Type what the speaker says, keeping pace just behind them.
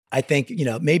I think,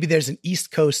 maybe there's an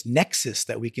East Coast nexus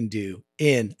that we can do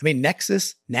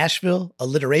Nexus, Nashville,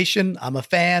 alliteration. I'm a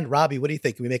fan. Robbie, what do you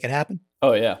think? Can we make it happen?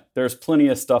 Oh, yeah. There's plenty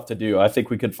of stuff to do. I think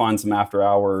we could find some after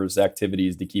hours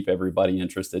activities to keep everybody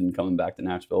interested in coming back to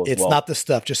Nashville as well. It's not the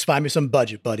stuff. Just find me some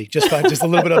budget, buddy. Just find just a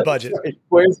little bit of budget.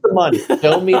 Where's the money?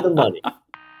 Show me the money.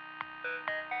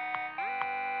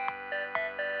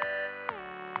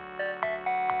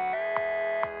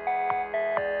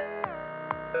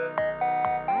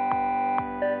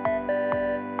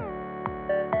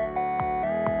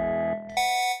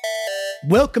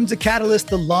 Welcome to Catalyst,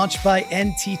 the Launch by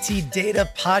NTT Data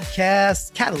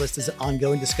podcast. Catalyst is an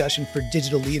ongoing discussion for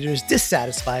digital leaders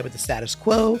dissatisfied with the status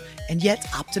quo and yet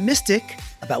optimistic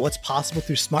about what's possible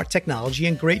through smart technology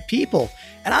and great people.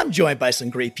 And I'm joined by some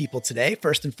great people today.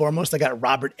 First and foremost, I got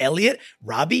Robert Elliott,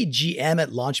 Robbie, GM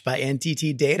at Launch by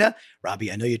NTT Data.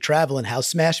 Robbie, I know you're traveling.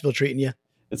 How's Smashville treating you?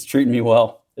 It's treating me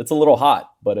well. It's a little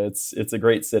hot, but it's a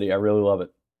great city. I really love it.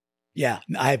 Yeah,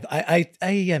 I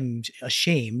am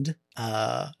ashamed.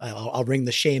 I'll ring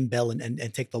the shame bell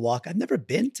and take the walk. I've never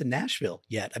been to Nashville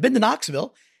yet. I've been to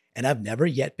Knoxville, and I've never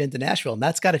yet been to Nashville, and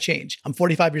that's got to change. I'm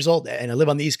 45 years old, and I live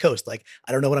on the East Coast. Like,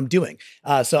 I don't know what I'm doing.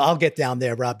 So I'll get down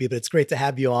there, Robbie, but it's great to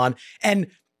have you on. And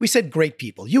we said great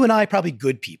people. You and I, probably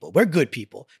good people. We're good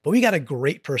people, but we got a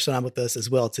great person on with us as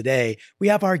well today. We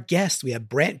have our guest. We have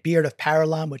Brant Beard of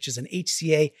Parallon, which is an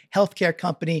HCA healthcare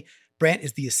company. Brant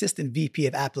is the Assistant VP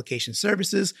of Application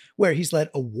Services, where he's led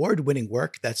award-winning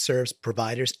work that serves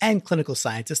providers and clinical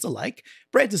scientists alike.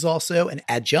 Brant is also an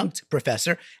adjunct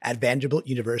professor at Vanderbilt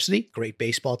University, great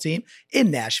baseball team,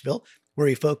 in Nashville, where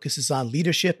he focuses on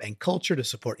leadership and culture to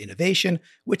support innovation,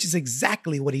 which is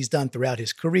exactly what he's done throughout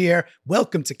his career.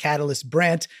 Welcome to Catalyst,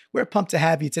 Brant. We're pumped to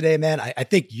have you today, man. I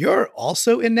think you're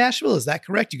also in Nashville. Is that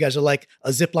correct? You guys are like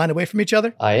a zip line away from each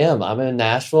other? I am. I'm in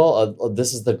Nashville.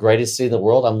 This is the greatest city in the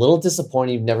world. I'm a little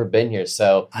disappointed you've never been here.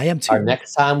 So I am too. Our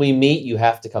next time we meet, you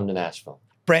have to come to Nashville.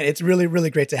 Brant, it's really, really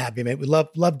great to have you, man. We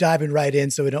love diving right in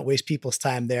so we don't waste people's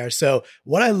time there. So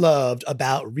what I loved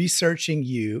about researching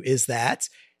you is that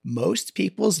most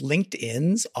people's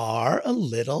LinkedIns are a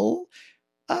little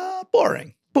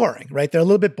boring, right? They're a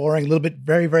little bit boring, a little bit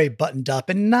very, very buttoned up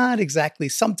and not exactly,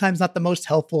 sometimes not the most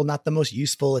helpful, not the most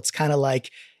useful. It's kind of like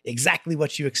exactly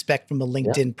what you expect from a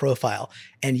LinkedIn profile.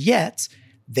 And yet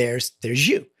there's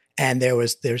you. And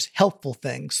there's helpful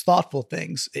things, thoughtful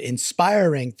things,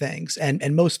 inspiring things.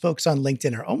 And most folks on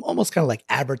LinkedIn are almost kind of like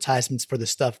advertisements for the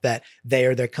stuff that they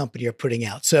or their company are putting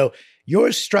out. So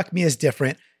yours struck me as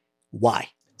different. Why?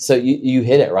 So you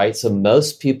hit it, right? So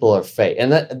most people are fake,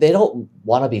 and they don't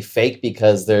want to be fake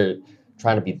because they're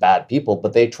trying to be bad people,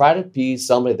 but they try to be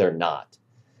somebody they're not.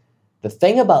 The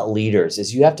thing about leaders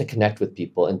is you have to connect with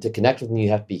people, and to connect with them,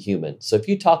 you have to be human. So if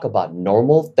you talk about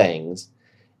normal things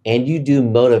and you do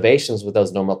motivations with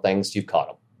those normal things, you caught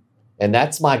them. And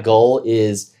that's my goal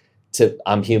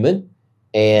I'm human,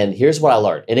 and here's what I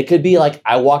learned. And it could be like,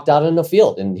 I walked out in the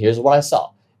field and here's what I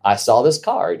saw. I saw this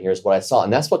car and here's what I saw.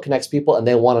 And that's what connects people, and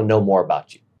they want to know more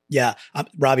about you. Yeah.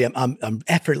 Robbie, I'm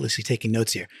effortlessly taking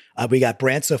notes here. We got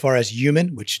Brant so far as human,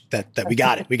 which that we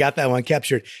got it. We got that one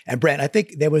captured. And Brant, I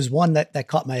think there was one that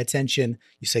caught my attention.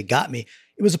 You say got me.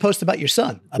 It was a post about your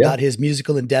son, about his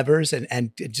musical endeavors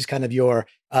and just kind of your,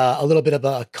 a little bit of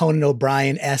a Conan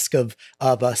O'Brien-esque of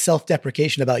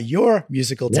self-deprecation about your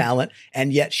musical talent,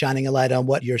 and yet shining a light on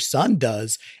what your son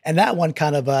does. And that one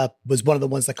kind of was one of the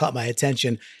ones that caught my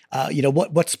attention.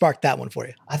 What sparked that one for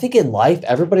you? I think in life,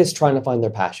 everybody's trying to find their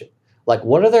passion. Like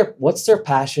what's their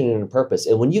passion and purpose?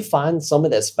 And when you find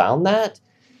somebody that's found that,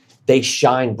 they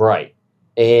shine bright.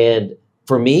 And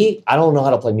for me, I don't know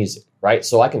how to play music, right?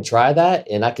 So I can try that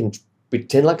and I can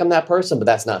pretend like I'm that person, but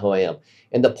that's not who I am.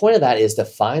 And the point of that is to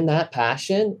find that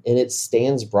passion, and it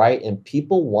stands bright and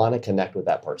people want to connect with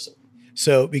that person.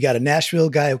 So we got a Nashville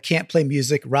guy who can't play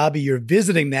music. Robbie, you're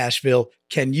visiting Nashville.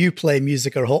 Can you play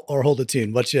music or hold a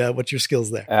tune? What's your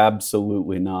skills there?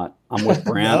 Absolutely not. I'm with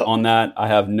Brant on that. I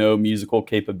have no musical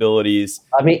capabilities.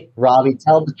 I mean, Robbie,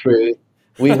 tell the truth.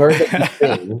 We heard that you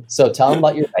sing, so tell them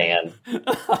about your band.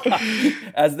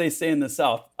 As they say in the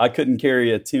South, I couldn't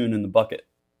carry a tune in the bucket,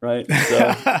 right?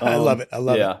 So, I love it.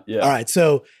 Yeah. All right.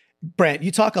 So, Brant,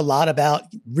 you talk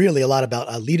really a lot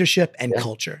about leadership and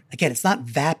culture. Again, it's not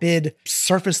vapid,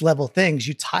 surface level things.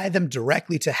 You tie them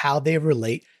directly to how they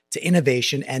relate to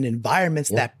innovation and environments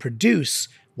that produce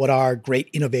what are great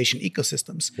innovation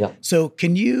ecosystems. Yeah. So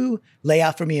can you lay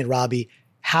out for me and Robbie,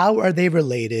 how are they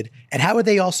related and how are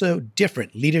they also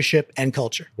different, leadership and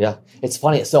culture? Yeah, it's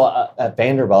funny. So at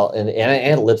Vanderbilt and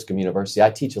at Lipscomb University,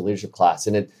 I teach a leadership class.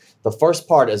 And the first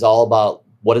part is all about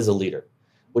what is a leader.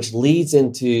 which leads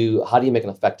into how do you make an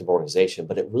effective organization?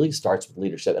 But it really starts with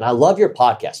leadership. And I love your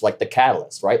podcast, like the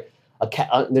Catalyst, right?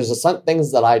 There's some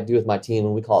things that I do with my team,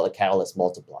 and we call it a catalyst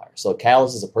multiplier. So a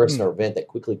catalyst is a person or event that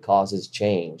quickly causes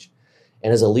change.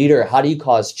 And as a leader, how do you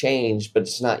cause change? But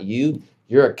it's not you.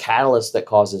 You're a catalyst that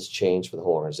causes change for the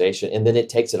whole organization, and then it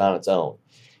takes it on its own.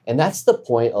 And that's the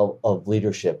point of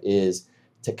leadership, is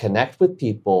to connect with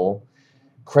people,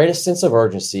 create a sense of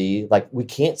urgency. Like, we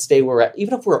can't stay where we're at.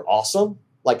 Even if we're awesome,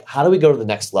 like, how do we go to the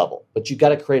next level? But you got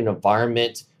to create an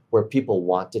environment where people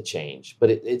want to change. But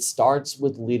it starts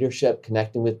with leadership,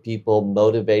 connecting with people,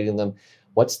 motivating them.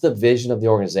 What's the vision of the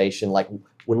organization? Like,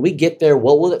 when we get there,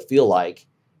 what will it feel like?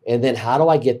 And then how do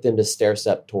I get them to stair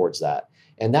step towards that?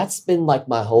 And that's been like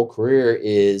my whole career,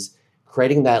 is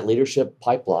creating that leadership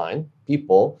pipeline,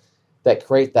 people that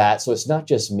create that. So it's not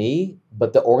just me,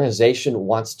 but the organization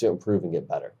wants to improve and get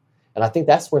better. And I think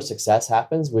that's where success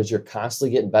happens, was you're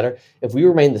constantly getting better. If we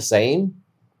remain the same,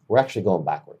 we're actually going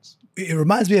backwards. It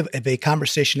reminds me of a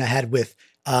conversation I had with,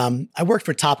 I worked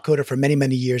for Topcoder for many,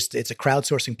 many years. It's a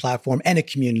crowdsourcing platform and a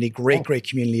community, great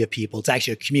community of people. It's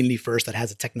actually a community first that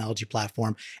has a technology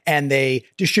platform, and they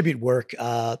distribute work,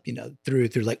 through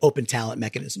like open talent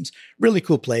mechanisms. Really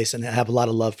cool place, and I have a lot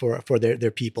of love for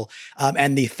their people.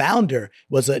 And the founder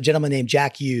was a gentleman named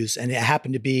Jack Hughes, and it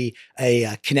happened to be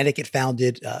a Connecticut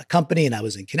founded company. And I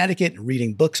was in Connecticut and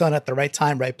reading books on it at the right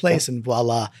time, right place, and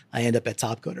voila, I end up at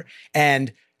Topcoder.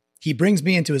 And he brings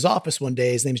me into his office one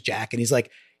day. His name's Jack. And he's like,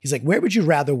 where would you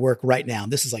rather work right now?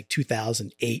 And this is like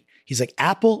 2008. He's like,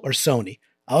 Apple or Sony?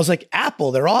 I was like,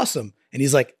 Apple, they're awesome. And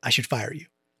he's like, I should fire you.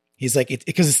 He's like,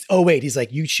 because it's 08. He's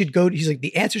like, you should go. He's like,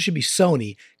 the answer should be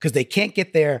Sony, because they can't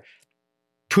get their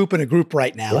poop in a group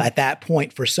right now at that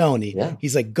point for Sony. Yeah.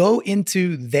 He's like, go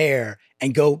into there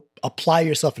and go apply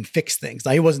yourself and fix things.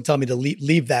 Now, he wasn't telling me to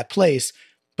leave that place,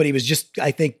 but he was just, I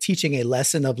think, teaching a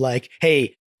lesson of like,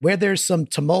 hey, where there's some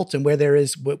tumult and where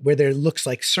there looks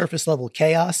like surface level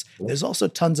chaos, there's also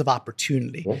tons of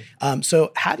opportunity.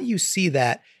 So how do you see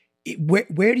that?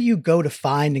 Where do you go to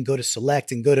find and go to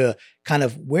select and go to kind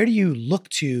of, where do you look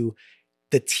to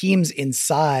the teams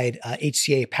inside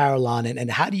HCA Parallon,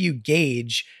 and how do you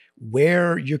gauge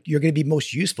where you're going to be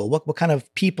most useful? What kind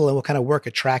of people and what kind of work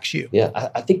attracts you? Yeah,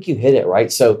 I think you hit it,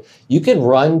 right? So you can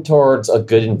run towards a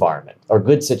good environment or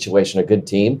good situation, a good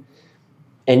team,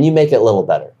 and you make it a little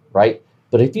better, right?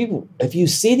 But if you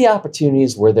see the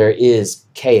opportunities where there is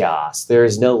chaos, there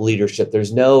is no leadership,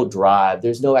 there's no drive,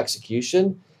 there's no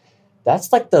execution,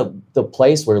 that's like the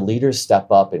place where leaders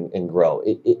step up and grow.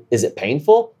 Is it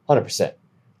painful? 100%.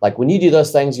 Like, when you do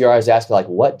those things, you're always asking, like,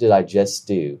 what did I just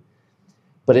do?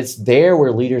 But it's there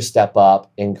where leaders step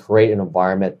up and create an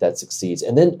environment that succeeds.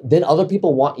 And then other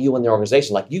people want you in the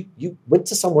organization. Like, you went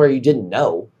to somewhere you didn't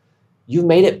know. You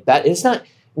made it better. It's not,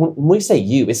 when we say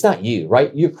you, it's not you,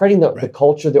 right? You're creating the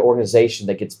culture of the organization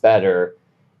that gets better,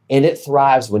 and it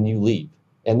thrives when you leave.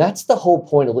 And that's the whole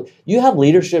point of you have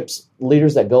leaders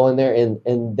that go in there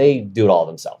and they do it all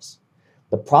themselves.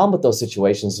 The problem with those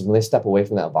situations is when they step away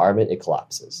from that environment, it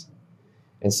collapses.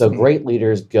 And so great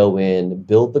leaders go in,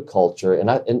 build the culture.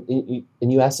 And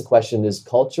you ask the question, is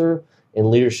culture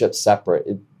and leadership separate?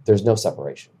 There's no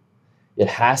separation. It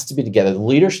has to be together.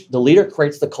 The leader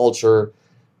creates the culture,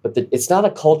 but it's not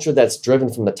a culture that's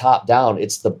driven from the top down.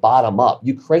 It's the bottom up.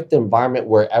 You create the environment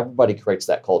where everybody creates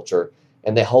that culture,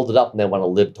 and they hold it up and they want to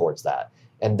live towards that.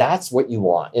 And that's what you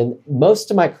want. And most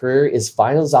of my career is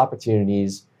finding those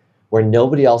opportunities where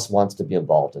nobody else wants to be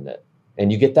involved in it.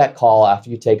 And you get that call after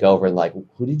you take over and like,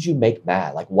 who did you make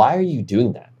mad? Like, why are you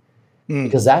doing that?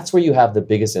 Because that's where you have the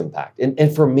biggest impact.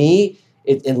 And for me,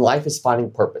 in life is finding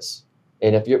purpose.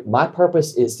 And my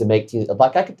purpose is to make teams.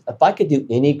 If I could do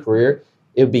any career,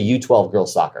 it would be U12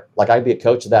 girls soccer. Like, I'd be a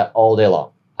coach of that all day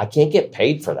long. I can't get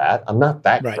paid for that. I'm not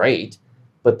that great,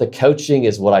 but the coaching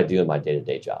is what I do in my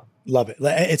day-to-day job. Love it.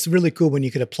 It's really cool when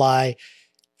you can apply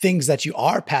things that you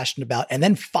are passionate about, and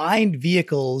then find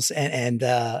vehicles and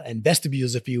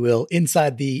vestibules, if you will,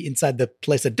 inside the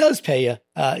place that does pay you,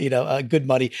 good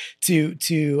money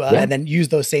to and then use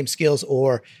those same skills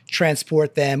or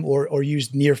transport them or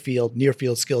use near field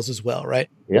skills as well, right?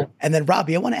 Yeah. And then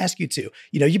Robbie, I want to ask you too.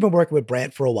 You've been working with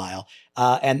Brant for a while,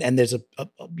 and there's a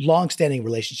long-standing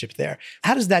relationship there.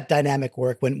 How does that dynamic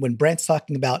work when Brant's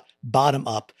talking about bottom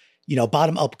up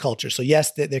culture? So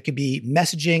yes, there could be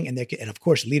messaging and of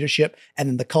course leadership, and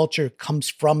then the culture comes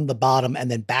from the bottom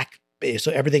and then back.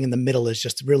 So everything in the middle is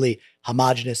just really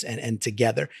homogenous and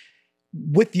together.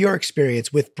 With your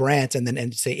experience with Brant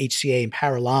and say HCA and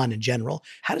Parallon in general,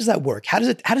 how does that work? How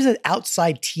does an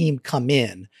outside team come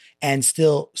in and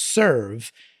still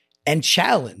serve and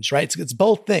challenge, right? It's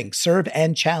both things, serve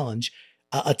and challenge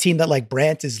a team that like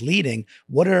Brant is leading,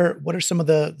 what are some of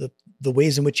the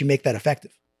ways in which you make that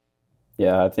effective?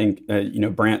 Yeah, I think,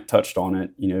 Brant touched on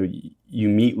it. You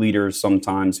meet leaders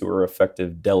sometimes who are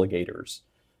effective delegators.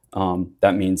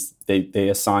 That means they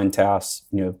assign tasks,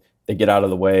 they get out of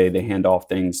the way, they hand off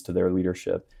things to their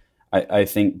leadership. I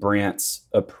think Brant's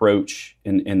approach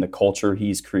and the culture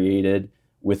he's created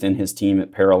within his team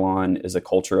at Parallon is a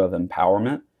culture of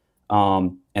empowerment.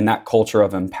 And that culture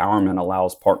of empowerment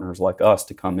allows partners like us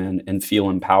to come in and feel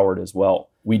empowered as well.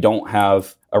 We don't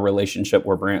have a relationship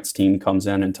where Brant's team comes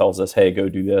in and tells us, hey, go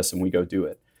do this, and we go do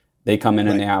it. They come in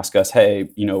and they ask us, hey,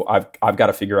 I've got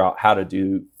to figure out how to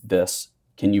do this.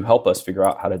 Can you help us figure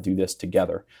out how to do this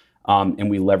together? And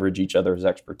we leverage each other's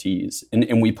expertise,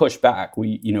 and we push back.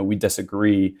 We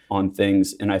disagree on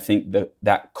things, and I think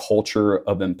that culture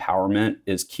of empowerment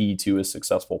is key to a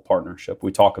successful partnership.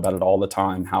 We talk about it all the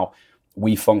time, how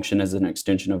we function as an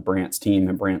extension of Brant's team,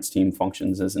 and Brant's team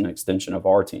functions as an extension of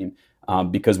our team,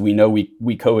 because we know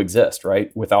we coexist,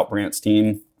 right? Without Brant's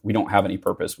team, we don't have any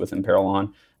purpose within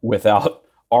Parallon. Without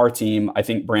our team, I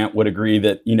think Brant would agree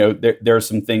that, there are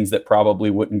some things that probably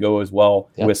wouldn't go as well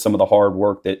with some of the hard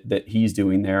work that he's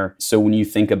doing there. So when you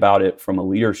think about it from a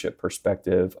leadership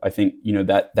perspective, I think,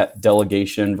 that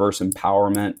delegation versus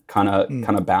empowerment kind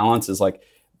of balance is like,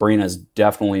 Brant is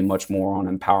definitely much more on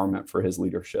empowerment for his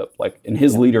leadership. And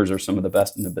his leaders are some of the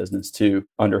best in the business too,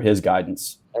 under his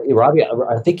guidance. Robbie,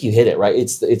 I think you hit it, right?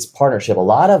 It's partnership. A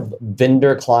lot of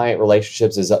vendor-client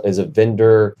relationships is a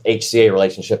vendor-HCA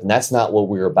relationship, and that's not what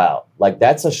we're about.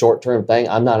 That's a short-term thing.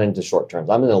 I'm not into short terms.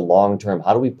 I'm in a long-term.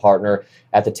 How do we partner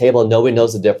at the table? And nobody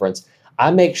knows the difference. I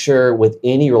make sure with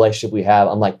any relationship we have,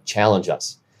 I'm like, challenge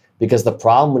us. Because the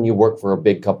problem when you work for a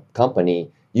big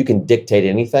company, you can dictate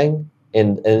anything.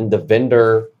 In the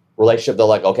vendor relationship, they're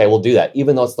like, okay, we'll do that,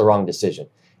 even though it's the wrong decision.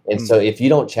 And so if you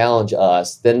don't challenge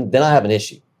us, then I have an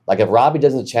issue. If Robbie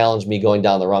doesn't challenge me going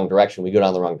down the wrong direction, we go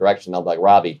down the wrong direction. I'll be like,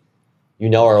 Robbie,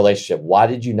 our relationship. Why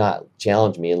did you not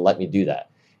challenge me and let me do that?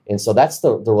 And so that's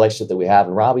the relationship that we have.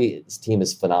 And Robbie's team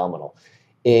is phenomenal.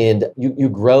 And you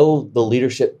grow the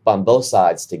leadership on both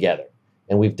sides together.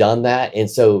 And we've done that. And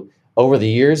so over the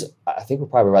years, I think we're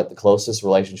probably about the closest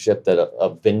relationship that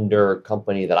a vendor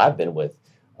company that I've been with,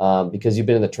 because you've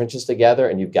been in the trenches together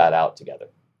and you've got out together.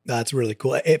 That's really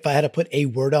cool. If I had to put a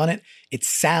word on it, it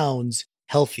sounds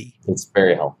healthy. It's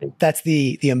very healthy. That's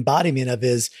the embodiment of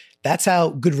that's how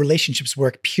good relationships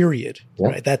work, period. Yeah.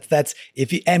 Right. That's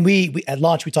if you, and we at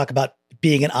Launch, we talk about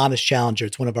being an honest challenger.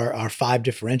 It's one of our 5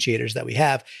 differentiators that we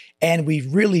have. And we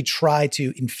really try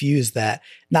to infuse that,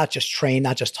 not just train,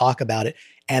 not just talk about it.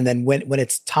 And then when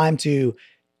it's time to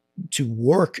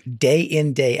work day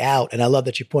in, day out, and I love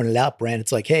that you pointed out, Brant,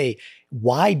 it's like, hey,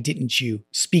 why didn't you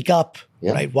speak up,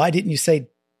 right? Why didn't you say,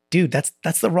 dude,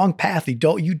 that's the wrong path. You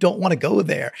don't want to go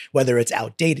there, whether it's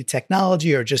outdated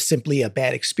technology or just simply a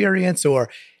bad experience, or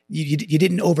you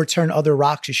didn't overturn other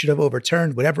rocks you should have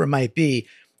overturned, whatever it might be.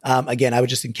 Again, I would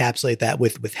just encapsulate that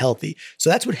with healthy. So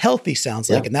that's what healthy sounds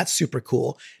like. And that's super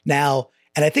cool. Now,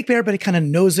 and I think everybody kind of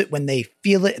knows it when they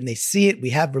feel it and they see it.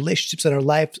 We have relationships in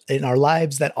our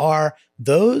lives that are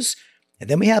those, and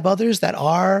then we have others that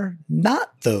are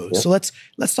not those. Yeah. So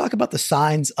let's talk about the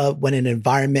signs of when an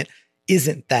environment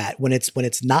isn't that, when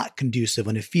it's not conducive,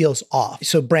 when it feels off.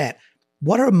 So Brant,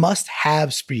 what are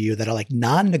must-haves for you that are like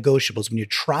non-negotiables when you're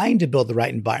trying to build the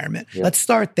right environment? Yeah. Let's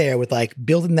start there with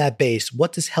building that base.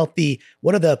 What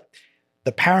are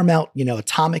the paramount,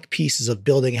 atomic pieces of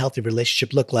building a healthy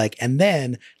relationship look like? And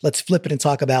then let's flip it and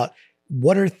talk about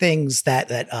what are things that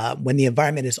when the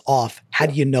environment is off, how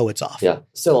do you know it's off? Yeah.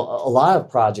 So a lot of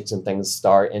projects and things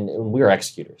start, and we're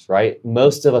executors, right?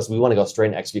 Most of us, we want to go straight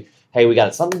and execute. Hey, we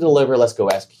got something to deliver. Let's go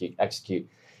execute.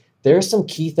 There are some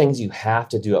key things you have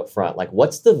to do up front.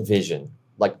 What's the vision?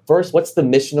 First, what's the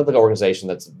mission of the organization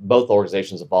that's both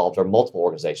organizations involved or multiple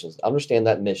organizations? Understand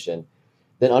that mission.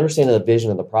 Then understand the vision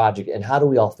of the project and how do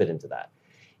we all fit into that.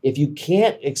 If you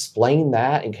can't explain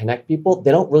that and connect people,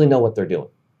 they don't really know what they're doing.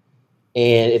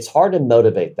 And it's hard to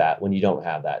motivate that when you don't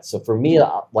have that. So for me,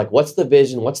 what's the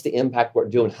vision? What's the impact we're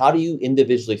doing? How do you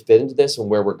individually fit into this and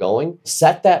where we're going?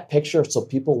 Set that picture so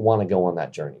people want to go on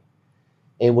that journey.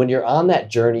 And when you're on that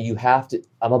journey, you have to,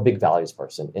 I'm a big values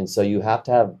person. And so you have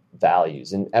to have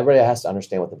values, and everybody has to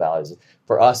understand what the values is.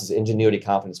 For us, is ingenuity,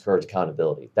 confidence, courage,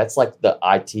 accountability. That's the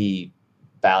IT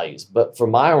values. But for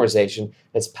my organization,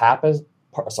 it's purpose,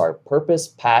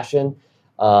 passion,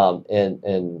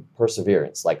 and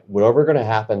perseverance. Whatever going to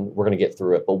happen, we're going to get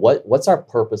through it. But what's our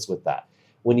purpose with that?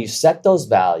 When you set those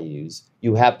values,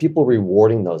 you have people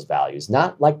rewarding those values,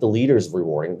 not like the leaders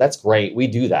rewarding. That's great. We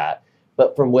do that.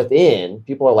 But from within,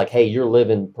 people are like, hey, you're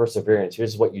living perseverance.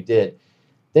 Here's what you did.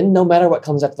 then no matter what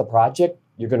comes after the project,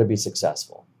 you're going to be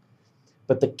successful.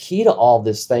 But the key to all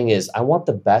this thing is I want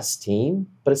the best team,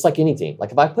 but it's like any team.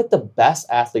 Like if I put the best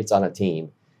athletes on a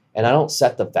team and I don't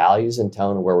set the values and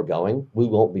tone of where we're going, we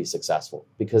won't be successful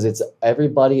because it's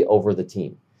everybody over the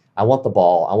team. I want the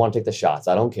ball. I want to take the shots.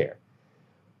 I don't care.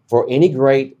 For any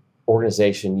great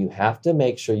organization, you have to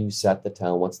make sure you set the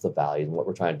tone, what's the value and what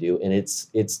we're trying to do. And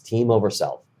it's team over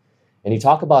self. And you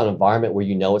talk about an environment where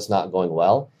you know it's not going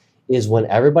well is when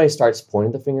everybody starts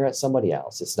pointing the finger at somebody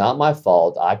else. It's not my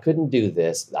fault. I couldn't do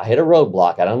this. I hit a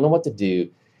roadblock. I don't know what to do.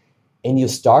 And you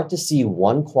start to see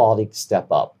one quality step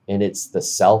up, and it's the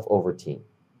self over team.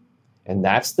 And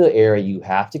that's the area you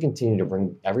have to continue to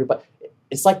bring everybody.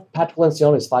 It's like Patrick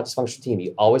Lencioni's 5 dysfunctional team.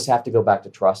 You always have to go back to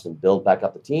trust and build back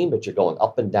up the team, but you're going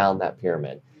up and down that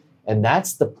pyramid. And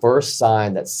that's the first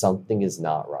sign that something is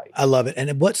not right. I love it.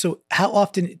 And so how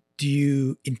often do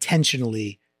you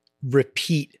intentionally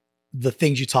repeat the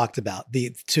things you talked about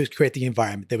to create the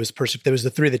environment? There was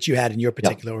the 3 that you had in your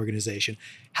particular organization.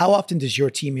 How often does your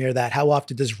team hear that? How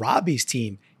often does Robbie's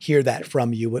team hear that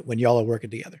from you when y'all are working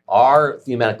together? Our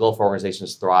thematic goal for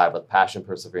organizations thrive with passion,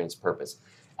 perseverance, purpose.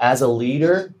 As a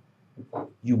leader,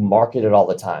 you market it all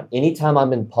the time. Anytime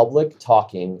I'm in public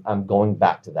talking, I'm going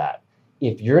back to that.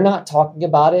 If you're not talking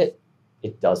about it,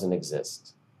 it doesn't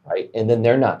exist, right? And then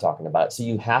they're not talking about it. So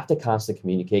you have to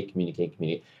constantly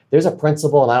communicate. There's a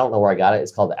principle, and I don't know where I got it.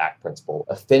 It's called the ACT principle.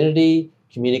 Affinity,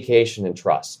 communication, and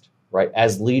trust, right?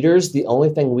 As leaders, the only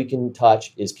thing we can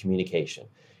touch is communication.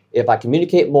 If I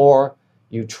communicate more,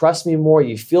 you trust me more,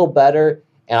 you feel better,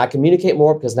 and I communicate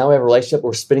more because now we have a relationship,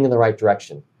 we're spinning in the right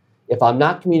direction. If I'm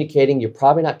not communicating, you're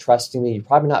probably not trusting me, you're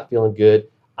probably not feeling good.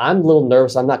 I'm a little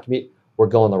nervous, we're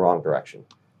going the wrong direction.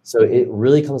 So it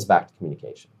really comes back to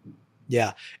communication.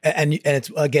 Yeah. And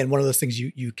it's, again, one of those things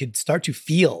you could start to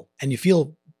feel, and you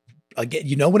feel,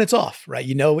 again, when it's off, right?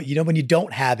 You know when you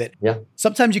don't have it. Yeah.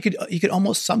 Sometimes you could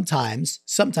almost sometimes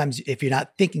if you're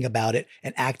not thinking about it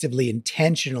and actively,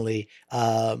 intentionally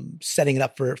setting it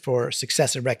up for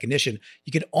success and recognition,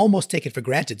 you could almost take it for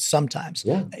granted sometimes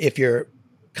if you're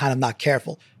kind of not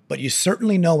careful. But you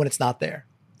certainly know when it's not there,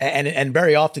 and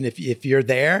very often if you're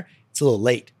there, it's a little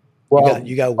late. Well,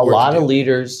 you got a lot of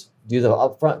leaders do the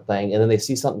upfront thing, and then they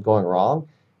see something going wrong,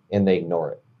 and they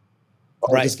ignore it.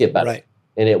 Right. Just get better. Right.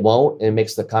 And it won't, and it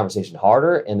makes the conversation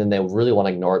harder. And then they really want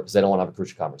to ignore it because they don't want to have a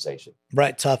crucial conversation.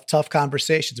 Right. Tough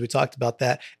conversations. We talked about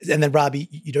that. And then Robbie,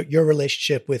 your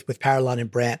relationship with Parallon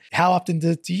and Brant, how often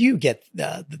do you get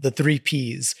the 3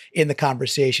 Ps in the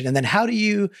conversation? And then how do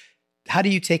you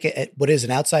take what is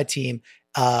an outside team,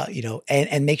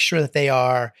 and make sure that they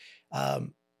are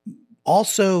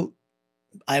also,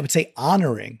 I would say,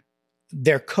 honoring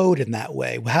their code in that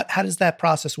way? How does that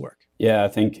process work? Yeah, I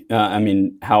think,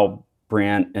 how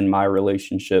Brant and my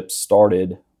relationship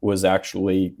started was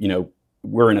actually,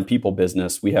 we're in a people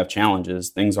business. We have challenges.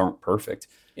 Things aren't perfect.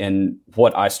 And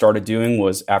what I started doing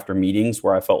was after meetings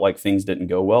where I felt like things didn't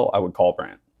go well, I would call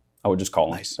Brant. I would just call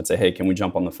him. Nice. I'd say, hey, can we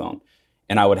jump on the phone?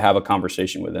 And I would have a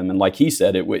conversation with him. And like he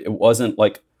said, it wasn't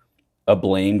like a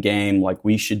blame game, like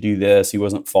we should do this. He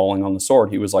wasn't falling on the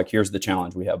sword. He was like, here's the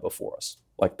challenge we have before us.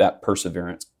 Like that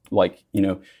perseverance. Like,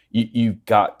 you've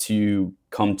got to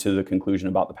come to the conclusion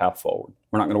about the path forward.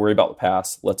 We're not going to worry about the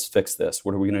past. Let's fix this.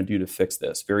 What are we going to do to fix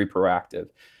this? Very proactive.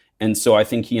 And so I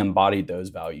think he embodied those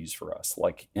values for us.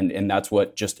 Like, and that's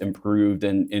what just improved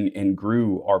and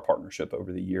grew our partnership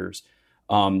over the years.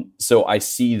 So I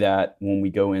see that when we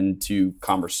go into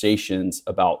conversations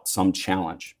about some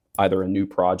challenge, either a new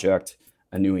project,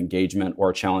 a new engagement,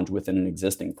 or a challenge within an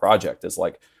existing project, is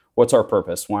like, what's our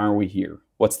purpose? Why are we here?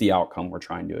 What's the outcome we're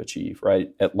trying to achieve,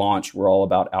 right? At launch, we're all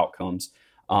about outcomes.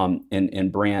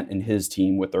 And Brant and his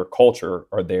team with their culture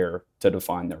are there to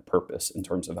define their purpose in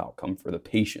terms of outcome for the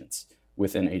patients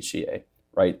within HCA,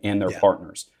 right? And their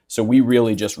partners. So we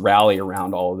really just rally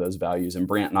around all of those values. And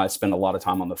Brant and I spend a lot of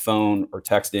time on the phone or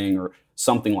texting or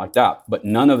something like that. But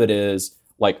none of it is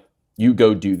like, you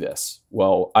go do this.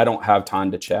 Well, I don't have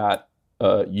time to chat.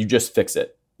 You just fix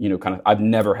it. I've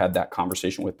never had that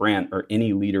conversation with Brant or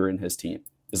any leader in his team.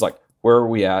 It's like, where are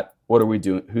we at? What are we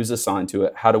doing? Who's assigned to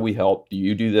it? How do we help? Do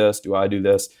you do this? Do I do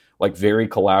this? Like very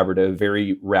collaborative,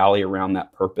 very rally around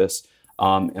that purpose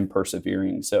and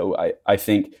persevering. So I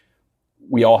think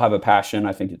we all have a passion.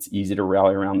 I think it's easy to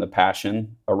rally around the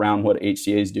passion around what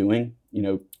HCA is doing,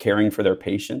 caring for their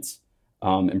patients,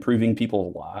 improving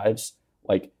people's lives.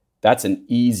 Like that's an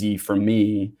easy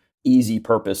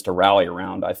purpose to rally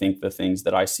around. I think the things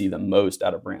that I see the most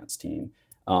out of Brant's team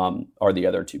are the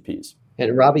other 2 Ps.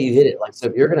 And Robbie, you hit it. Like, so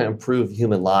if you're going to improve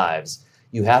human lives,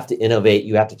 you have to innovate,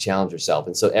 you have to challenge yourself.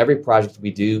 And so every project we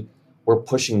do, we're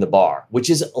pushing the bar, which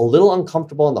is a little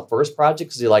uncomfortable in the first project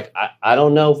because you're like, I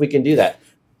don't know if we can do that.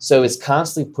 So it's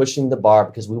constantly pushing the bar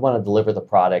because we want to deliver the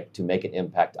product to make an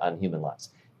impact on human lives.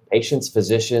 Patients,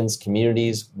 physicians,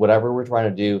 communities, whatever we're trying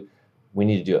to do, we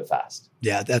need to do it fast.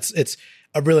 Yeah, it's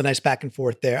a really nice back and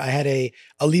forth there. I had a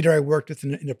leader I worked with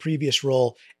in a previous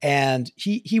role, and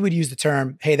he would use the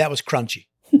term, "Hey, that was crunchy."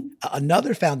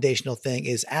 Another foundational thing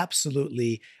is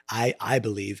absolutely, I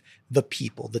believe, the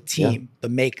people, the team, the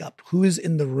makeup, who's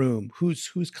in the room,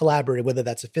 who's collaborating, whether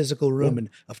that's a physical room, and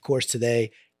of course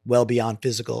today, well beyond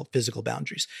physical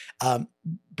boundaries.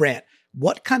 Brant,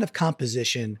 what kind of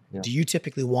composition do you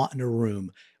typically want in a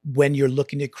room when you're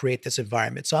looking to create this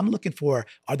environment? So I'm looking for,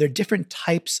 are there different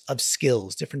types of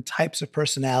skills, different types of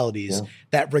personalities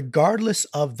that regardless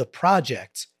of the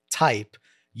project type,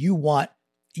 you want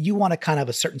a kind of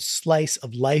a certain slice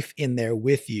of life in there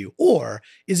with you, or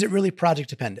is it really project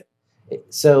dependent?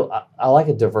 So I like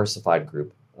a diversified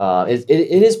group. It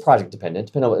is project dependent,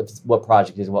 depending on what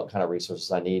project is and what kind of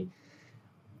resources I need.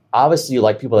 Obviously, you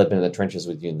like people that have been in the trenches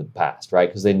with you in the past, right?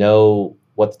 Because they know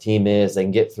what the team is. They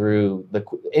can get through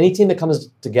any team that comes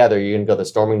together. You're going to go the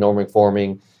storming, norming,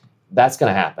 forming. That's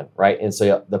going to happen, right? And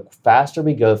so the faster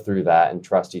we go through that and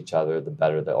trust each other, the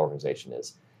better the organization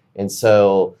is. And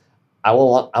so I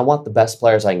want the best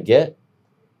players I can get.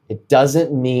 It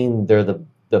doesn't mean they're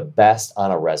the best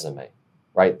on a resume,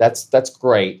 right? That's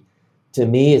great. To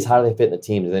me, is how do they fit in the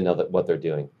team? Do they know what they're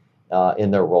doing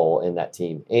in their role in that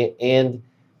team? And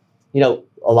you know,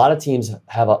 a lot of teams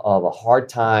have a hard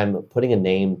time putting a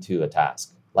name to a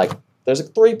task. Like, there's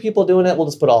 3 people doing it. We'll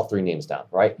just put all 3 names down,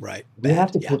 right? Right. We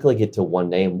have to quickly get to one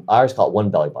name. I always call it one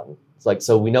belly button. It's like,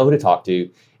 so we know who to talk to.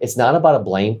 It's not about a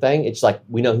blame thing. It's like,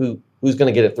 we know who's going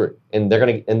to get it through, and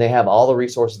they have all the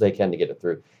resources they can to get it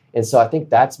through. And so I think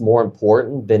that's more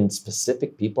important than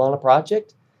specific people on a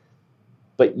project.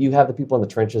 But you have the people in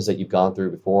the trenches that you've gone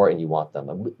through before, and you want them.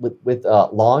 And with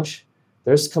launch,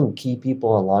 there's some key people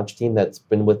on launch team that's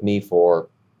been with me for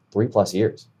 3+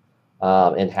 years.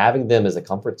 And having them is a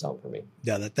comfort zone for me.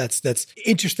 Yeah, that's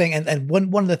interesting. And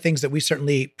one of the things that we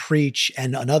certainly preach,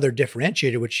 and another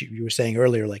differentiator, which you were saying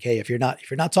earlier, like, hey, if you're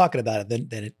not talking about it,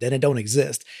 then it don't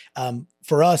exist.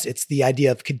 For us, it's the idea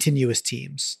of continuous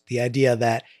teams, the idea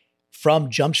that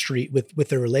from Jump Street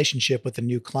with a relationship with a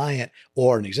new client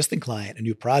or an existing client, a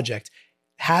new project,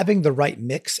 having the right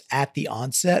mix at the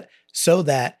onset so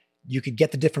that you could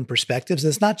get the different perspectives. And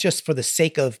it's not just for the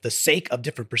sake of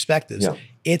different perspectives. Yeah.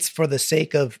 It's for the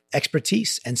sake of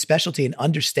expertise and specialty and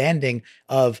understanding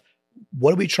of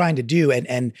what are we trying to do?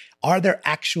 And are there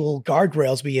actual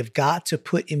guardrails we have got to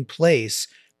put in place,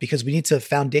 because we need to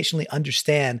foundationally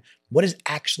understand what is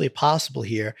actually possible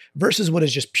here versus what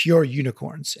is just pure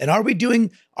unicorns. And are we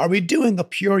doing a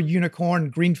pure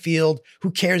unicorn greenfield? Who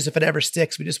cares if it ever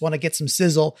sticks? We just want to get some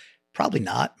sizzle. Probably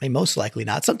not. I mean, most likely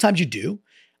not. Sometimes you do.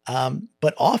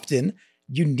 But often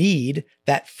you need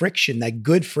that friction, that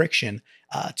good friction,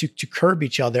 to curb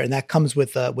each other. And that comes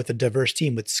with a diverse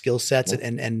team with skill sets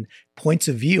and points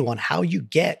of view on how you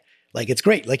get, like, it's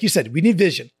great. Like you said, we need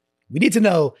vision. We need to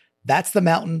know that's the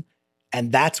mountain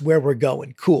and that's where we're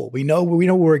going. Cool. We know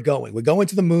where we're going. We're going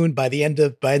to the moon by the end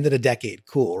of the decade.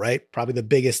 Cool. Right. Probably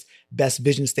the best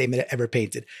vision statement ever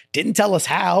painted. Didn't tell us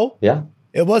how. Yeah.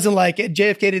 It wasn't like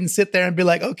JFK didn't sit there and be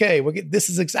like, okay, this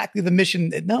is exactly the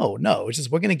mission. No. It's just,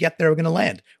 we're going to get there. We're going to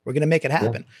land. We're going to make it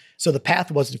happen. Yeah. So the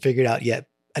path wasn't figured out yet.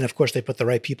 And of course, they put the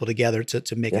right people together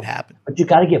to make it happen. But you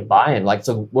got to get buy-in. Like,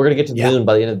 so we're going to get to the moon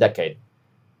by the end of the decade.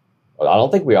 Well, I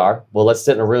don't think we are. Well, let's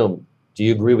sit in a room. Do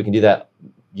you agree we can do that?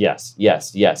 Yes.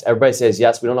 Everybody says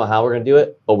yes. We don't know how we're going to do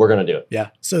it, but we're going to do it.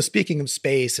 Yeah. So speaking of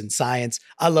space and science,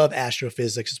 I love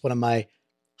astrophysics. It's one of my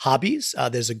hobbies.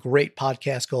 There's a great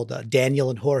podcast called Daniel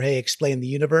and Jorge Explain the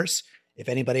Universe. If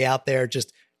anybody out there,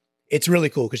 it's really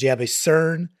cool because you have a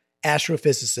CERN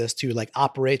astrophysicist who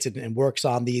operates and works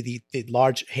on the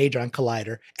Large Hadron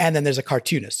Collider. And then there's a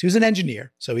cartoonist who's an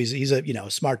engineer. So he's a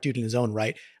smart dude in his own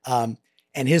right. And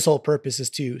his whole purpose is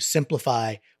to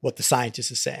simplify what the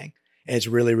scientist is saying. And it's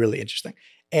really, really interesting.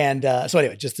 And so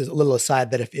anyway, just a little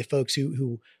aside that if folks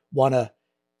who want to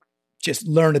just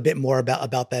learn a bit more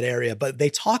about that area, but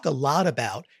they talk a lot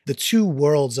about the two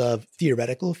worlds of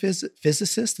theoretical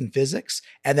physicists and physics,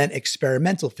 and then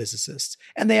experimental physicists.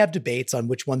 And they have debates on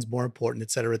which one's more important, et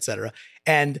cetera, et cetera.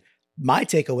 And my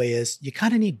takeaway is you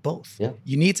kind of need both. Yeah.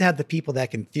 You need to have the people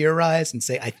that can theorize and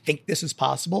say, I think this is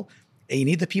possible. And you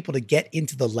need the people to get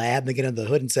into the lab and get under the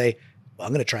hood and say, well,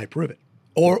 I'm going to try to prove it.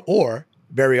 Or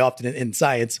very often in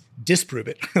science, disprove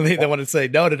it. They want to say,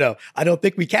 no, I don't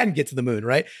think we can get to the moon,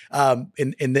 right?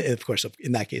 Of course,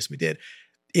 in that case, we did.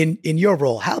 in your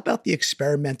role, how about the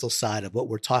experimental side of what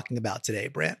we're talking about today,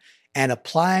 Brant, and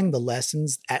applying the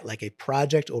lessons at like a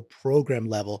project or program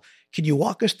level? Can you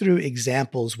walk us through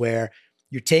examples where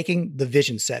you're taking the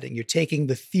vision setting, you're taking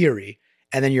the theory,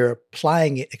 and then you're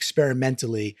applying it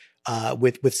experimentally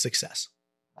with success?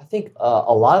 I think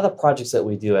a lot of the projects that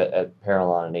we do at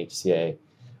Parallon and HCA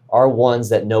are ones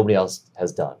that nobody else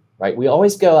has done, right? We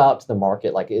always go out to the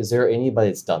market, like, is there anybody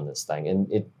that's done this thing?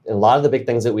 And a lot of the big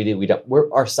things that we do,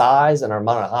 our size and our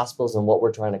amount of hospitals and what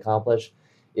we're trying to accomplish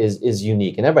is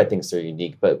unique. And everybody thinks they're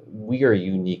unique, but we are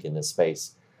unique in this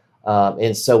space.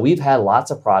 And so we've had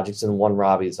lots of projects, and one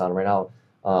Robbie's on right now,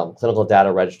 Clinical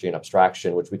Data Registry and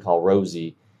Abstraction, which we call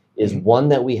ROSI, is one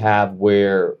that we have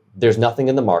where there's nothing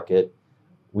in the market.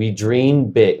 We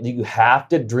dream big. You have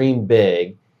to dream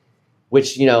big,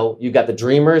 which, you got the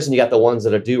dreamers and you got the ones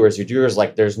that are doers. Your doers,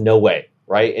 like, there's no way,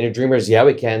 right? And your dreamers, yeah,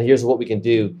 we can. Here's what we can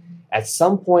do. At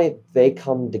some point, they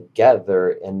come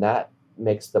together, and that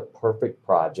makes the perfect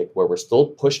project where we're still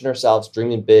pushing ourselves,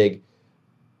 dreaming big,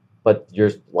 but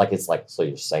so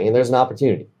you're saying there's an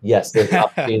opportunity. Yes, there's an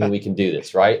opportunity that we can do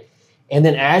this, right? And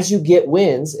then as you get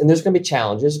wins, and there's going to be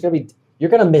challenges, you're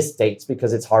going to miss dates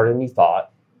because it's harder than you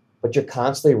thought, but you're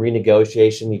constantly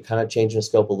renegotiating. You kind of changing the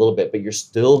scope a little bit, but you're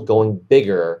still going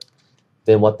bigger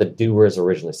than what the doers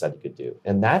originally said you could do.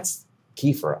 And that's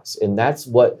key for us. And that's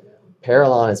what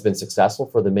Parallon has been successful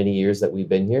for the many years that we've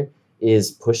been here,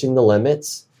 is pushing the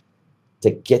limits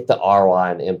to get the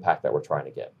ROI and the impact that we're trying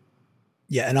to get.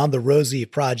 Yeah, and on the ROSI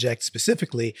project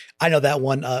specifically, I know that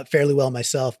one fairly well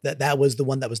myself. That was the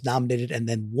one that was nominated and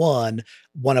then won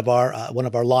one of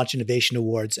our Launch Innovation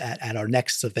Awards at our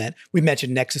Nexus event. We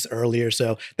mentioned Nexus earlier,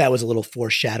 so that was a little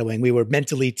foreshadowing. We were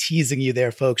mentally teasing you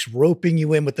there, folks, roping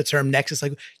you in with the term Nexus.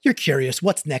 Like, you're curious,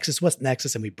 what's Nexus? What's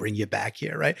Nexus? And we bring you back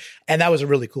here, right? And that was a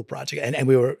really cool project, and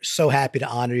we were so happy to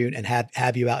honor you and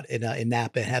have you out in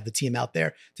Napa and have the team out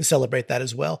there to celebrate that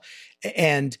as well.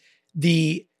 And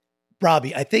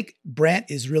Robbie, I think Brant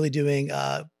is really doing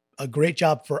a great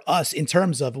job for us in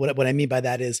terms of what I mean by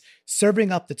that is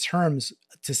serving up the terms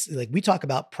to, like, we talk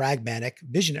about pragmatic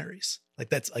visionaries.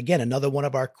 Like, that's, again, another one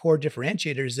of our core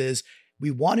differentiators is we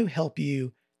want to help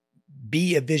you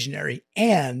be a visionary.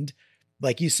 And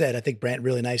like you said, I think Brant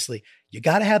really nicely, you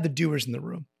got to have the doers in the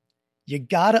room. You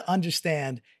got to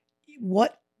understand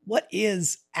what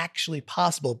is actually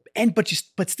possible.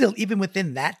 But still, even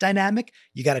within that dynamic,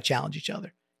 you got to challenge each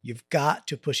other. You've got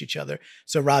to push each other.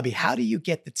 So, Robbie, how do you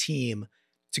get the team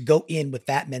to go in with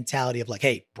that mentality of like,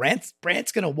 hey, Brant's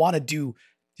going to want to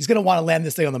he's going to want to land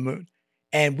this thing on the moon.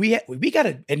 And we got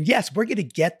to, and yes, we're going to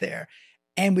get there,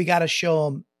 and we got to show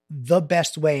them the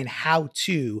best way and how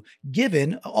to,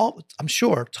 given all, I'm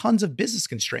sure, tons of business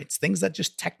constraints, things that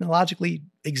just technologically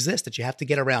exist that you have to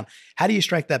get around. How do you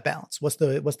strike that balance? What's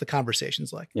the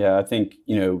conversations like? Yeah, I think,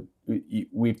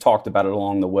 we've talked about it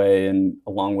along the way, and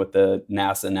along with the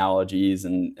NASA analogies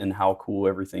and how cool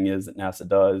everything is that NASA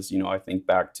does. I think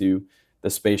back to the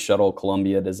Space Shuttle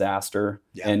Columbia disaster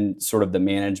and sort of the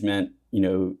management,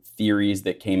 theories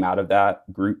that came out of that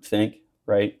groupthink,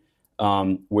 right?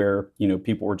 Where,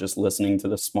 people were just listening to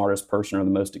the smartest person or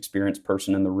the most experienced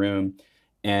person in the room.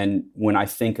 And when I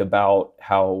think about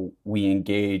how we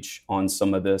engage on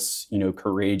some of this,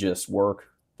 courageous work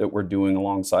that we're doing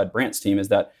alongside Brant's team, is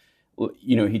that,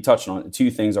 he touched on it. Two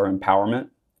things are empowerment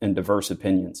and diverse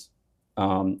opinions.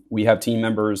 We have team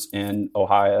members in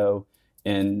Ohio,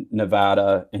 in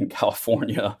Nevada, in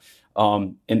California,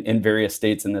 in various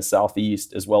states in the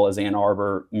Southeast, as well as Ann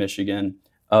Arbor, Michigan,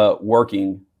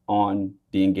 working on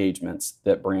the engagements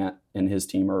that Brant and his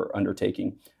team are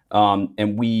undertaking.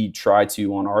 And we try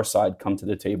to, on our side, come to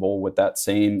the table with that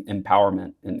same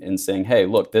empowerment and saying, hey,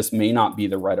 look, this may not be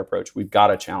the right approach. We've got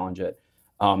to challenge it.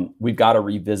 We've got to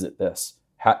revisit this.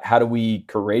 How do we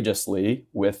courageously,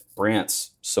 with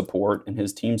Brant's support and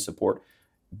his team's support,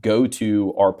 go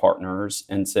to our partners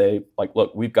and say, like,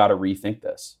 look, we've got to rethink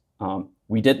this.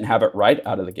 We didn't have it right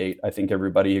out of the gate. I think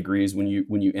everybody agrees when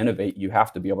you innovate, you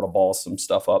have to be able to ball some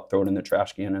stuff up, throw it in the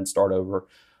trash can, and start over.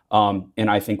 And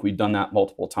I think we've done that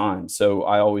multiple times. So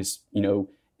I always,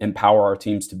 empower our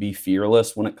teams to be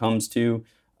fearless when it comes to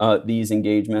these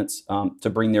engagements, to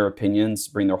bring their opinions,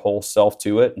 bring their whole self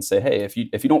to it, and say, hey, if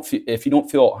you don't feel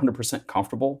 100%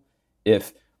 comfortable,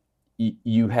 if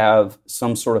you have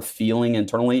some sort of feeling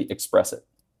internally, express it.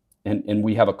 And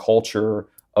we have a culture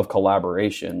of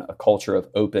collaboration, a culture of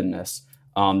openness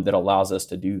that allows us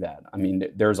to do that. I mean,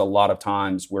 there's a lot of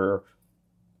times where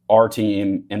our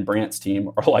team and Brant's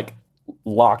team are like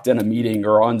locked in a meeting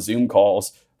or on Zoom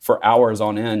calls for hours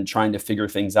on end, trying to figure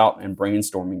things out and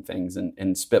brainstorming things and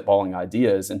spitballing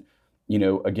ideas. And,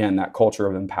 again, that culture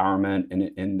of empowerment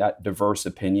and that diverse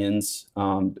opinions,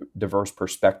 diverse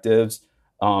perspectives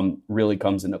really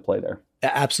comes into play there.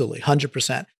 Absolutely,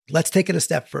 100%. Let's take it a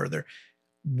step further.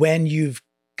 When you've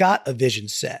got a vision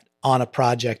set on a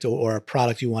project or a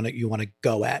product you want to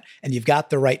go at, and you've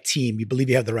got the right team, you believe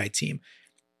you have the right team,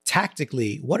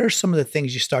 tactically, what are some of the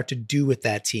things you start to do with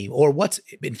that team? Or what's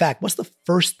the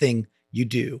first thing you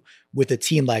do with a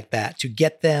team like that to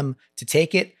get them to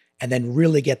take it and then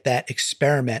really get that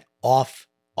experiment off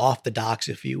the docks,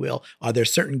 if you will? Are there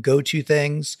certain go-to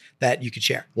things that you could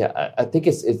share? Yeah, I think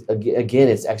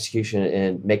it's execution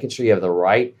and making sure you have the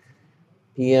right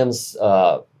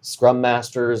PMs, Scrum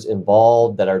Masters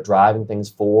involved that are driving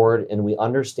things forward, and we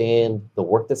understand the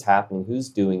work that's happening, who's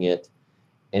doing it,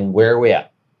 and where are we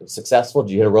at. If it's successful,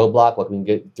 did you hit a roadblock? What can we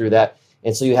get through that?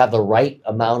 And so you have the right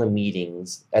amount of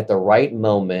meetings at the right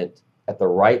moment, at the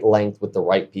right length with the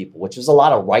right people, which is a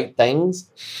lot of right things.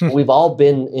 We've all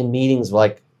been in meetings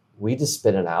like, we just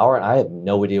spent an hour and I have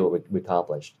no idea what we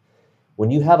accomplished. When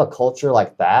you have a culture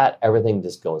like that, everything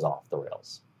just goes off the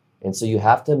rails. And so you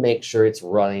have to make sure it's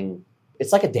running.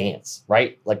 It's like a dance,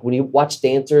 right? Like when you watch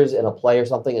dancers in a play or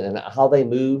something and how they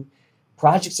move,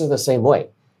 projects are the same way.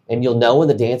 And you'll know when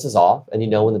the dance is off and you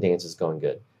know when the dance is going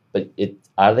good. But it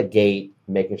out of the gate,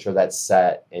 making sure that's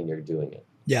set and you're doing it.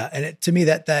 Yeah. And to me,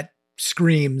 that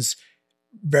screams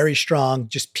very strong,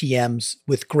 just PMs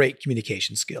with great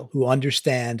communication skill who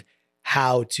understand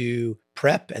how to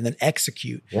prep and then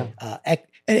execute. Yeah.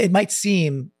 And it might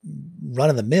seem run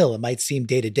of the mill. It might seem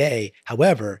day to day.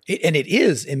 However, it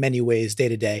is in many ways day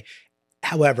to day.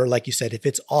 However, like you said, if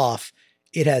it's off,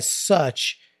 it has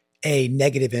such a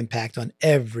negative impact on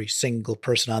every single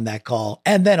person on that call.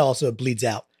 And then also it bleeds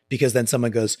out because then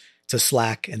someone goes to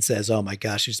Slack and says, oh my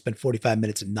gosh, you spent 45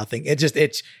 minutes and nothing.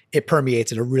 It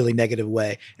permeates in a really negative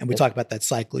way. And we talked about that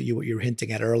cycle you were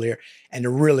hinting at earlier, and it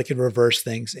really can reverse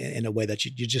things in a way that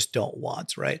you just don't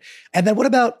want, right? And then what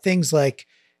about things like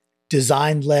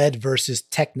design-led versus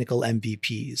technical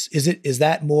MVPs? Is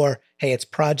that more, hey, it's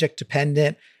project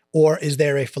dependent, or is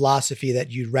there a philosophy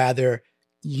that you'd rather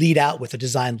lead out with a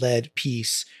design-led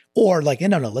piece, or like,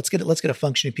 no, let's get a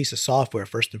functioning piece of software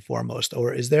first and foremost,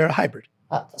 or is there a hybrid?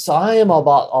 So I am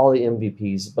about all the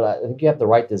MVPs, but I think you have the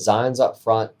right designs up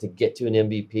front to get to an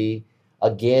MVP.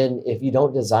 Again, if you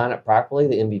don't design it properly,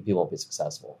 the MVP won't be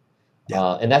successful.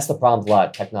 Yeah. And that's the problem with a lot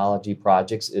of technology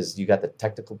projects is you got the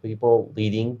technical people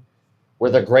leading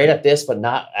where they're great at this, but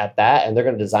not at that. And they're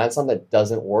going to design something that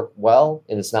doesn't work well.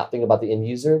 And it's not thinking about the end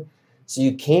user. So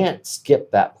you can't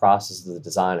skip that process of the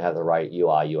design and have the right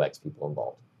UI, UX people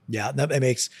involved. Yeah,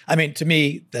 to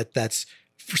me, that's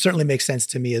certainly makes sense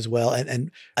to me as well.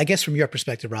 And I guess from your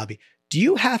perspective, Robbie, do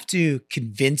you have to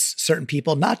convince certain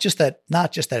people, not just at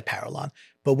Parallon,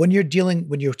 but when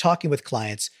you're talking with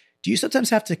clients, do you sometimes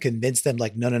have to convince them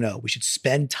like, no, we should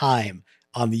spend time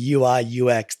on the UI,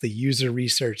 UX, the user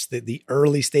research, the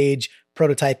early stage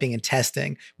prototyping and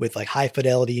testing with like high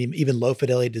fidelity, even low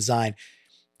fidelity design?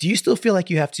 Do you still feel like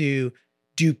you have to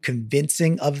do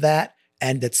convincing of that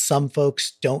and that some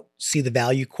folks don't see the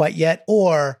value quite yet?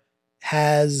 Or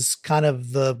has kind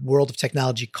of the world of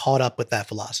technology caught up with that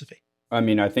philosophy? I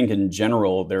mean, I think in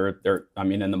general,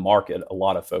 in the market, a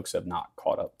lot of folks have not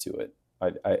caught up to it.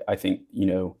 I think,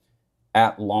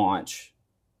 at launch,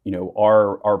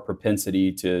 our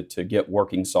propensity to get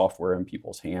working software in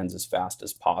people's hands as fast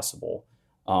as possible,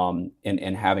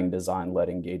 and having design-led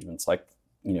engagements, like,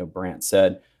 Brant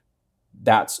said,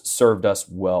 that's served us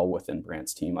well within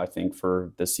Brant's team. I think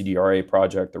for the CDRA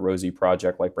project, the Rosie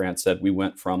project, like Brant said, we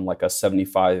went from like a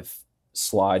 75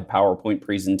 slide PowerPoint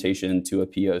presentation to a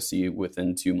POC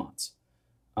within 2 months.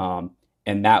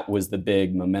 And that was the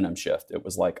big momentum shift. It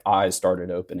was like eyes started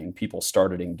opening, people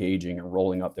started engaging and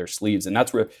rolling up their sleeves. And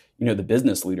that's where, the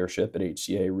business leadership at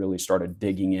HCA really started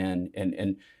digging in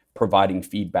and providing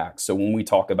feedback. So when we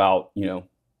talk about,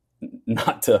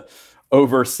 not to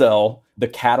oversell, the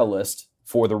catalyst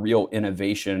for the real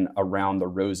innovation around the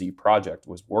Rosie project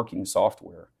was working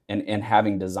software and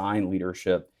having design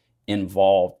leadership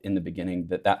involved in the beginning,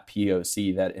 that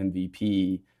POC, that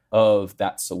MVP of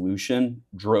that solution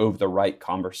drove the right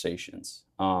conversations.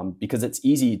 Because it's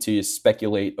easy to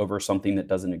speculate over something that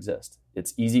doesn't exist.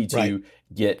 It's easy to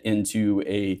get into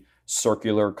a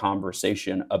circular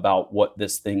conversation about what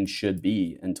this thing should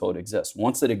be until it exists.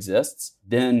 Once it exists,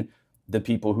 then the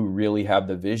people who really have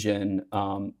the vision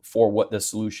for what the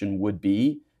solution would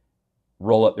be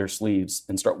roll up their sleeves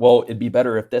and start, well, it'd be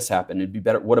better if this happened. It'd be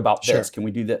better. What about this? Can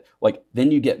we do that? Like,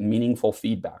 then you get meaningful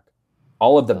feedback.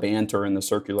 All of the banter and the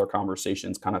circular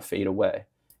conversations kind of fade away.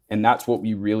 And that's what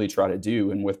we really try to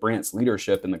do. And with Brant's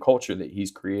leadership and the culture that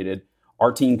he's created,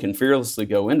 our team can fearlessly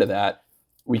go into that.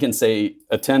 We can say,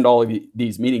 attend all of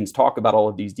these meetings, talk about all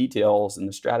of these details and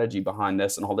the strategy behind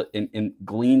this and all that, and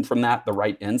glean from that the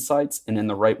right insights, and in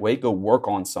the right way, go work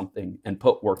on something and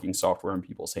put working software in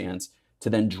people's hands to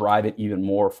then drive it even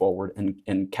more forward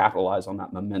and capitalize on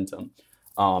that momentum.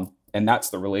 And that's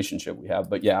the relationship we have.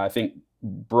 But yeah, I think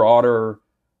broader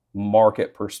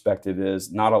market perspective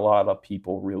is not a lot of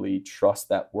people really trust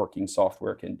that working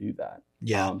software can do that.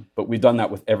 Yeah. But we've done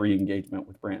that with every engagement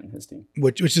with Brant and his team.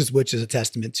 Which is a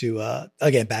testament to,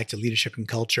 again, back to leadership and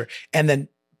culture. And then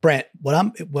Brant,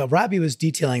 what Robbie was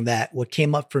detailing, that what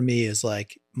came up for me is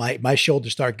like my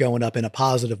shoulders start going up in a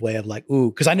positive way of like, ooh,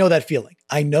 because I know that feeling.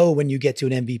 I know when you get to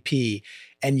an MVP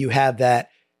and you have that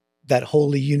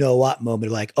holy, you know what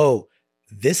moment, like, oh,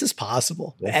 this is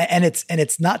possible. Yeah. And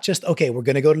it's not just, okay, we're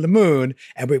going to go to the moon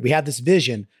and we have this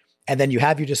vision. And then you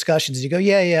have your discussions and you go,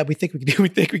 yeah, we think we can do it. We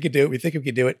think we can do it. We think we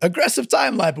can do it. Aggressive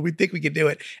timeline, but we think we can do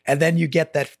it. And then you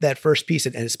get that first piece.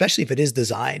 And especially if it is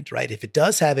designed, right? If it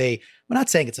does have we're not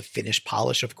saying it's a finished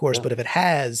polish, of course, but if it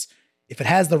has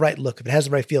the right look, if it has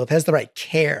the right feel, if it has the right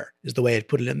care, is the way I'd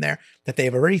put it in there, that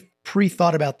they've already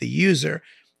pre-thought about the user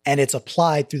and it's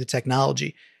applied through the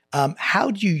technology.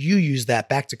 How do you use that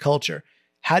back to culture?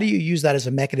 How do you use that as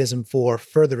a mechanism for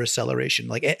further acceleration?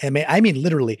 Like, I mean,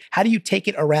 literally, how do you take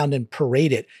it around and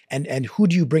parade it? And who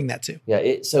do you bring that to? Yeah.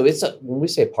 When we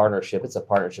say partnership, it's a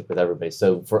partnership with everybody.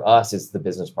 So for us, it's the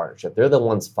business partnership. They're the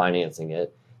ones financing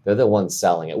it. They're the ones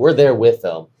selling it. We're there with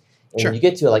them. And when you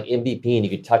get to like MVP and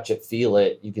you can touch it, feel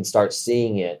it, you can start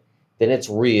seeing it, then it's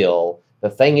real.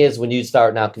 The thing is, when you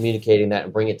start now communicating that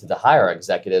and bring it to the higher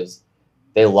executives,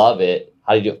 they love it.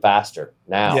 How do you do it faster?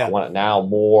 Now, I want it now,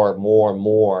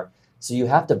 more. So you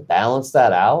have to balance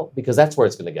that out because that's where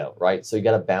it's going to go, right? So you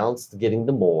got to balance getting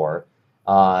the more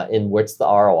and what's the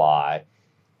ROI.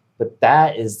 But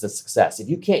that is the success. If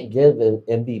you can't give an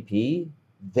MVP,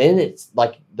 then it's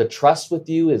like the trust with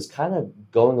you is kind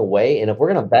of going away. And if we're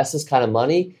going to invest this kind of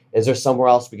money, is there somewhere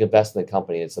else we can invest in the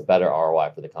company? It's a better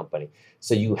ROI for the company.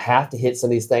 So you have to hit some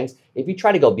of these things. If you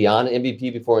try to go beyond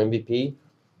MVP before MVP,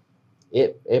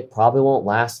 it probably won't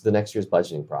last the next year's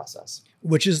budgeting process.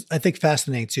 Which is, I think,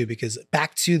 fascinating too, because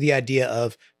back to the idea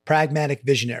of pragmatic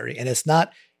visionary, and it's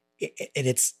not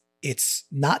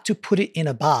to put it in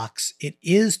a box. It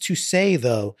is to say,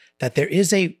 though, that there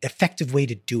is a effective way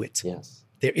to do it. Yes.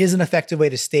 There is an effective way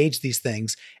to stage these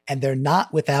things, and they're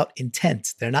not without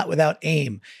intent. They're not without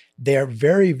aim. They're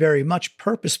very, very much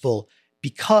purposeful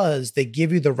because they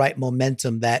give you the right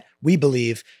momentum that we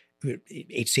believe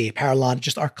HCA, Parallon,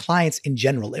 just our clients in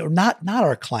general, or not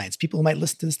our clients, people who might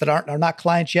listen to this that are not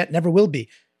clients yet, never will be.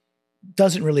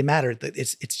 Doesn't really matter.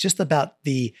 It's just about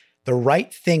the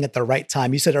right thing at the right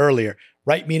time. You said earlier,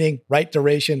 right meaning, right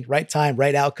duration, right time,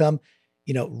 right outcome.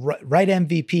 Right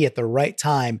MVP at the right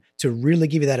time to really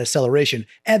give you that acceleration,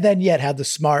 and then yet have the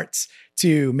smarts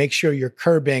to make sure you're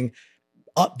curbing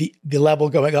up the level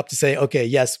going up to say, okay,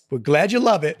 yes, we're glad you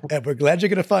love it and we're glad you're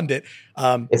going to fund it.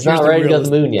 It's not ready to go to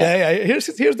the moon yet. Yeah, here's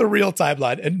the real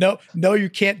timeline. And no, you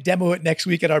can't demo it next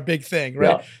week at our big thing,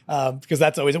 right? No. Because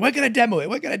that's always, we're going to demo it.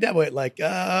 Like,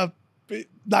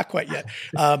 not quite yet.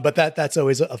 But that's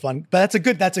always a fun, but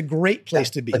that's a great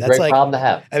place to be. That's a great problem to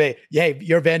have. I mean, yeah,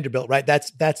 you're Vanderbilt, right?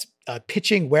 That's a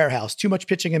pitching warehouse, too much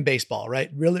pitching in baseball, right?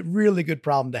 Really, really good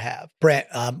problem to have. Brant,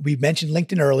 we mentioned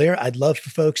LinkedIn earlier. I'd love for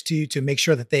folks to make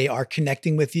sure that they are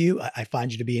connecting with you. I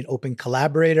find you to be an open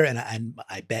collaborator, and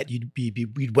I bet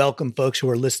we'd welcome folks who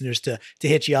are listeners to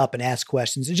hit you up and ask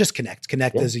questions and just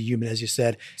connect as a human, as you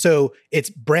said. So it's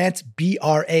Brant,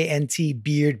 Brant,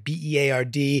 Beard,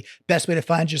 Beard. Best way to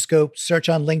find you, just go search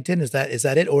on LinkedIn. Is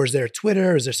that it? Or is there a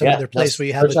Twitter? Or is there some other place where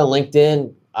you have search on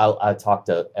LinkedIn? I talk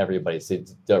to everybody. So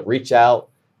to reach out,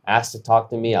 ask to talk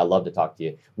to me. I love to talk to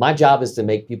you. My job is to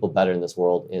make people better in this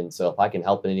world. And so if I can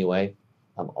help in any way,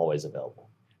 I'm always available.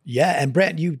 Yeah. And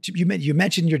Brant, you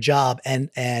mentioned your job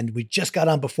and we just got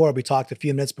on before, we talked a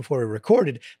few minutes before we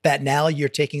recorded that now you're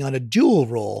taking on a dual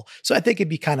role. So I think it'd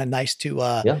be kind of nice to,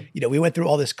 we went through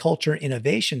all this culture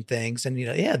innovation things and,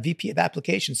 VP of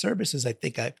application services, I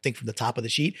think from the top of the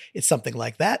sheet, it's something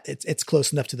like that. It's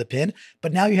close enough to the pin,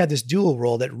 but now you have this dual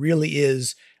role that really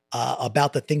is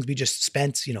about the things we just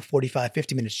spent, 45,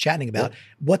 50 minutes chatting about. Yeah.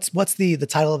 What's the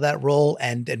title of that role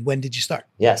and when did you start?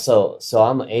 Yeah. So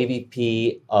I'm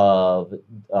AVP of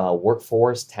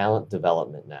workforce talent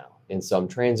development now. And so I'm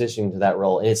transitioning to that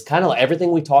role. And it's kind of like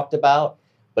everything we talked about,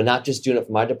 but not just doing it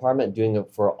for my department, doing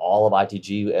it for all of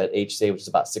ITG at HCA, which is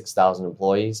about 6,000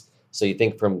 employees. So you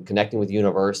think from connecting with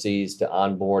universities to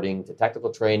onboarding, to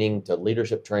technical training, to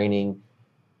leadership training,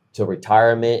 to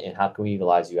retirement, and how can we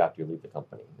utilize you after you leave the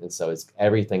company? And so it's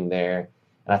everything there.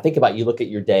 And I think about, you look at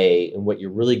your day and what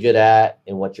you're really good at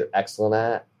and what you're excellent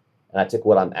at. And I took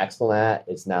what I'm excellent at.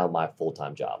 It's now my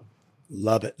full-time job.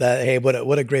 Love it. Hey,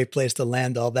 what a great place to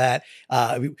land all that.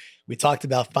 We talked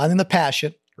about finding the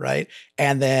passion, right?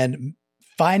 And then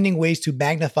finding ways to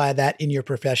magnify that in your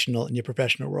professional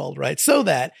world, right? So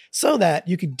that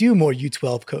you can do more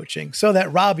U12 coaching, so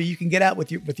that Robbie, you can get out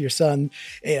with your son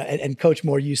and coach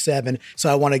more U7. So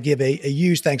I want to give a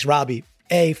huge thanks, Robbie.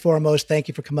 Foremost, thank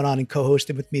you for coming on and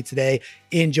co-hosting with me today.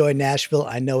 Enjoy Nashville.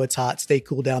 I know it's hot. Stay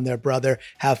cool down there, brother.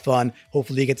 Have fun.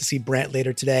 Hopefully you get to see Brant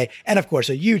later today. And of course,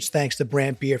 a huge thanks to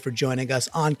Brant Beer for joining us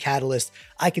on Catalyst.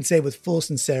 I can say with full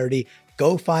sincerity,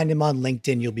 go find him on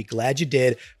LinkedIn. You'll be glad you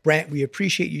did. Brant, we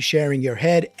appreciate you sharing your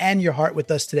head and your heart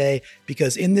with us today,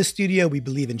 because in this studio, we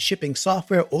believe in shipping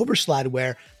software over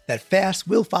slideware that fast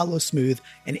will follow smooth,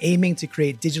 and aiming to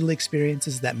create digital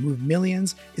experiences that move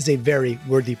millions is a very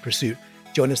worthy pursuit.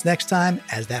 Join us next time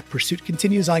as that pursuit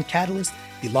continues on Catalyst,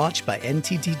 the Launch by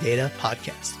NTT Data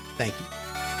podcast. Thank you.